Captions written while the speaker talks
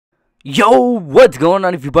Yo, what's going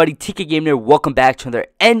on everybody? TK here. Welcome back to another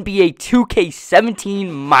NBA 2K17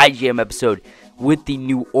 MyGm episode with the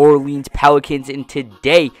New Orleans Pelicans, and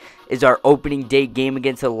today is our opening day game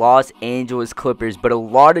against the Los Angeles Clippers, but a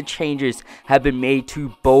lot of changes have been made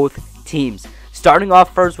to both teams. Starting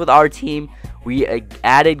off first with our team, we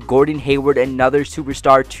added Gordon Hayward, another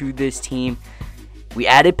superstar to this team. We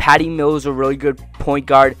added Patty Mills, a really good point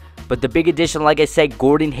guard. But the big addition, like I said,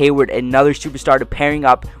 Gordon Hayward, another superstar, to pairing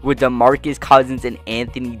up with DeMarcus Cousins and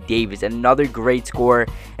Anthony Davis, another great scorer.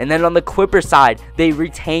 And then on the Clipper side, they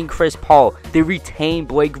retain Chris Paul. They retain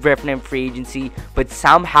Blake Griffin in free agency, but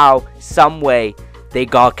somehow, someway, they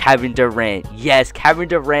got Kevin Durant. Yes, Kevin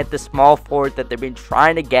Durant, the small forward that they've been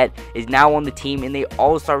trying to get, is now on the team, and they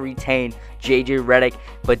also retain JJ Redick,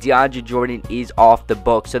 but DeAndre Jordan is off the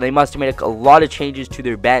book. So they must have made a lot of changes to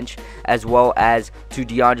their bench, as well as to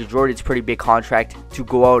DeAndre Jordan's pretty big contract, to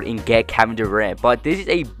go out and get Kevin Durant. But this is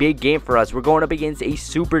a big game for us. We're going up against a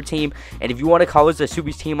super team, and if you want to call us a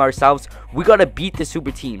super team ourselves, we got to beat the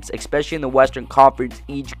super teams, especially in the Western Conference.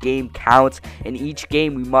 Each game counts, and each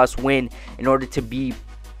game we must win in order to be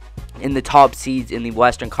in the top seeds in the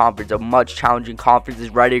Western Conference. A much challenging conference is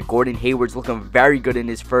right here. Gordon Hayward's looking very good in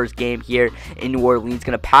his first game here in New Orleans.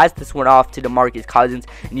 Going to pass this one off to DeMarcus Cousins,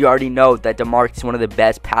 and you already know that DeMarcus is one of the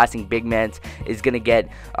best passing big men. Is going to get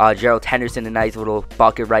Gerald Henderson a nice little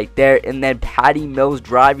bucket right there, and then Patty Mills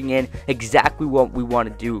driving in, exactly what we want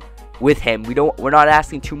to do with him. We're not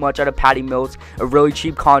asking too much out of Patty Mills, a really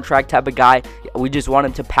cheap contract type of guy. We just want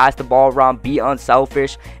him to pass the ball around, be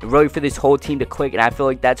unselfish, and really for this whole team to click. And I feel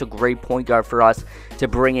like that's a great point guard for us to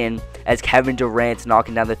bring in, as Kevin Durant's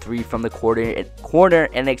knocking down the three from the corner,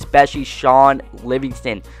 and especially Sean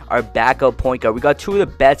Livingston, our backup point guard. We got two of the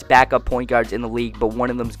best backup point guards in the league, but one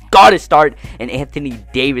of them's got to start, and Anthony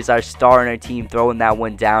Davis, our star in our team, throwing that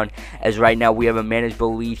one down, as right now we have a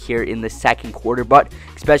manageable lead here in the second quarter. But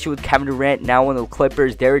especially with Kevin Durant now on the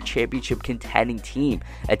Clippers, they're a championship contending team,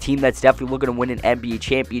 a team that's definitely looking to win an NBA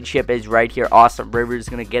championship. Is right here, Austin Rivers is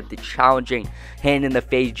going to get the challenging hand in the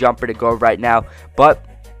face jumper to go right now. But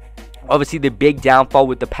obviously the big downfall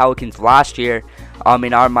with the Pelicans last year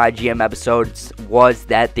in our MyGM episodes was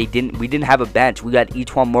that we didn't have a bench. We got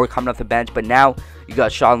each one more coming off the bench, but now you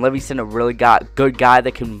got Sean Livingston, a really good guy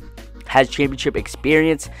that has championship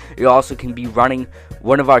experience. You also can be running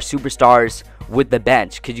one of our superstars with the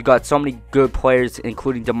bench, because you got so many good players,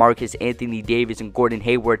 including DeMarcus, Anthony Davis, and Gordon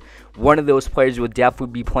Hayward. One of those players will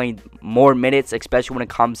definitely be playing more minutes, especially when it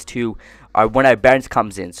comes to when our bench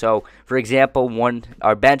comes in. So, for example, when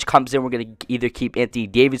our bench comes in, we're going to either keep Anthony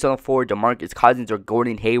Davis on the floor, DeMarcus Cousins, or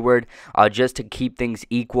Gordon Hayward, just to keep things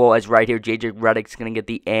equal. As right here, JJ Redick's going to get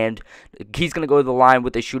the end. He's going to go to the line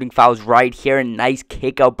with the shooting fouls right here. A nice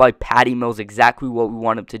kick out by Patty Mills, exactly what we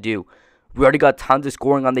want him to do. We already got tons of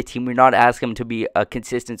scoring on the team. We're not asking him to be a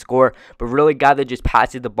consistent scorer, but really a guy that just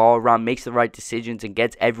passes the ball around, makes the right decisions, and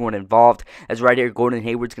gets everyone involved. As right here, Gordon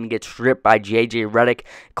Hayward's going to get stripped by JJ Redick.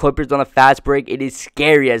 Clippers on the fast break. It is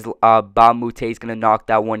scary as Bam Mute is going to knock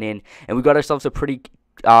that one in. And we got ourselves a pretty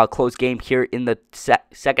close game here in the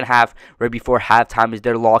second half, right before halftime, as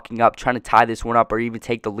they're locking up, trying to tie this one up or even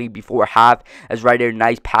take the lead before half. As right here,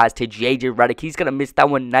 nice pass to JJ Redick. He's going to miss that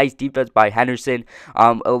one. Nice defense by Henderson.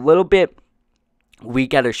 A little bit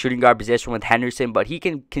weak at a shooting guard position with Henderson, but he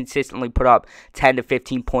can consistently put up 10 to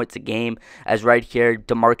 15 points a game. As right here,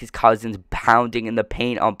 DeMarcus Cousins pounding in the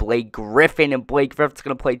paint on Blake Griffin, and Blake Griffin's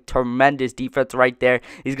going to play tremendous defense right there.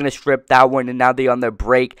 He's going to strip that one, and now they're on their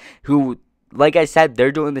break, who, like I said,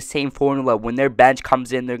 they're doing the same formula. When their bench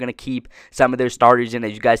comes in, they're going to keep some of their starters in.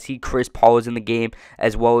 As you guys see, Chris Paul is in the game,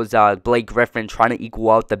 as well as Blake Griffin trying to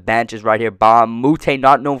equal out the bench. Is right here. Bam Mute,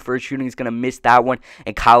 not known for his shooting, is going to miss that one.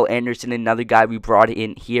 And Kyle Anderson, another guy we brought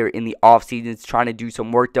in here in the offseason, is trying to do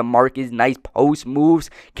some work. DeMarcus, nice post moves,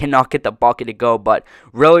 cannot get the bucket to go. But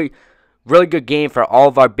really good game for all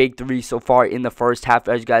of our big three so far in the first half.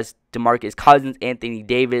 As you guys, DeMarcus Cousins, Anthony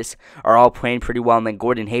Davis are all playing pretty well, and then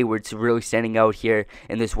Gordon Hayward's really standing out here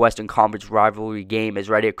in this Western Conference rivalry game. As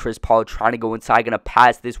right here, Chris Paul trying to go inside, going to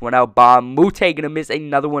pass this one out. Bam Mute going to miss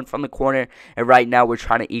another one from the corner, and right now we're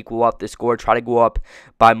trying to equal up the score, try to go up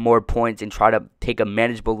by more points, and try to take a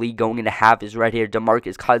manageable lead going into half. Is right here,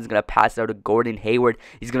 DeMarcus Cousins going to pass out to Gordon Hayward.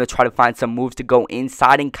 He's going to try to find some moves to go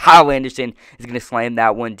inside, and Kyle Anderson is going to slam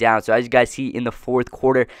that one down. So as you guys see in the fourth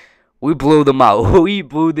quarter, we blew them out. We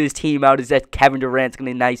blew this team out. Is that Kevin Durant's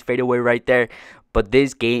going to nice fadeaway right there. But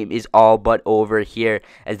this game is all but over here,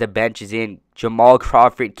 as the bench is in. Jamal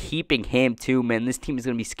Crawford keeping him too, man. This team is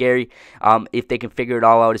going to be scary if they can figure it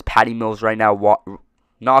all out. As Patty Mills right now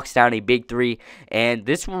knocks down a big three. And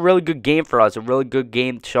this is a really good game for us, a really good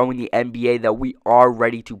game showing the NBA that we are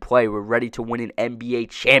ready to play. We're ready to win an NBA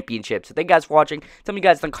championship. So thank you guys for watching. Tell me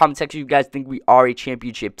guys in the comment section if you guys think we are a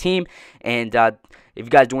championship team. And if you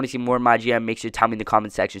guys do want to see more of my GM, make sure to tell me in the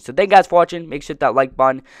comment section. So thank you guys for watching. Make sure to hit that like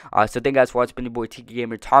button. So thank you guys for watching. It's been your boy TK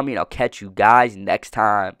Gamer Tommy, and I'll catch you guys next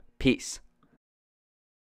time. Peace.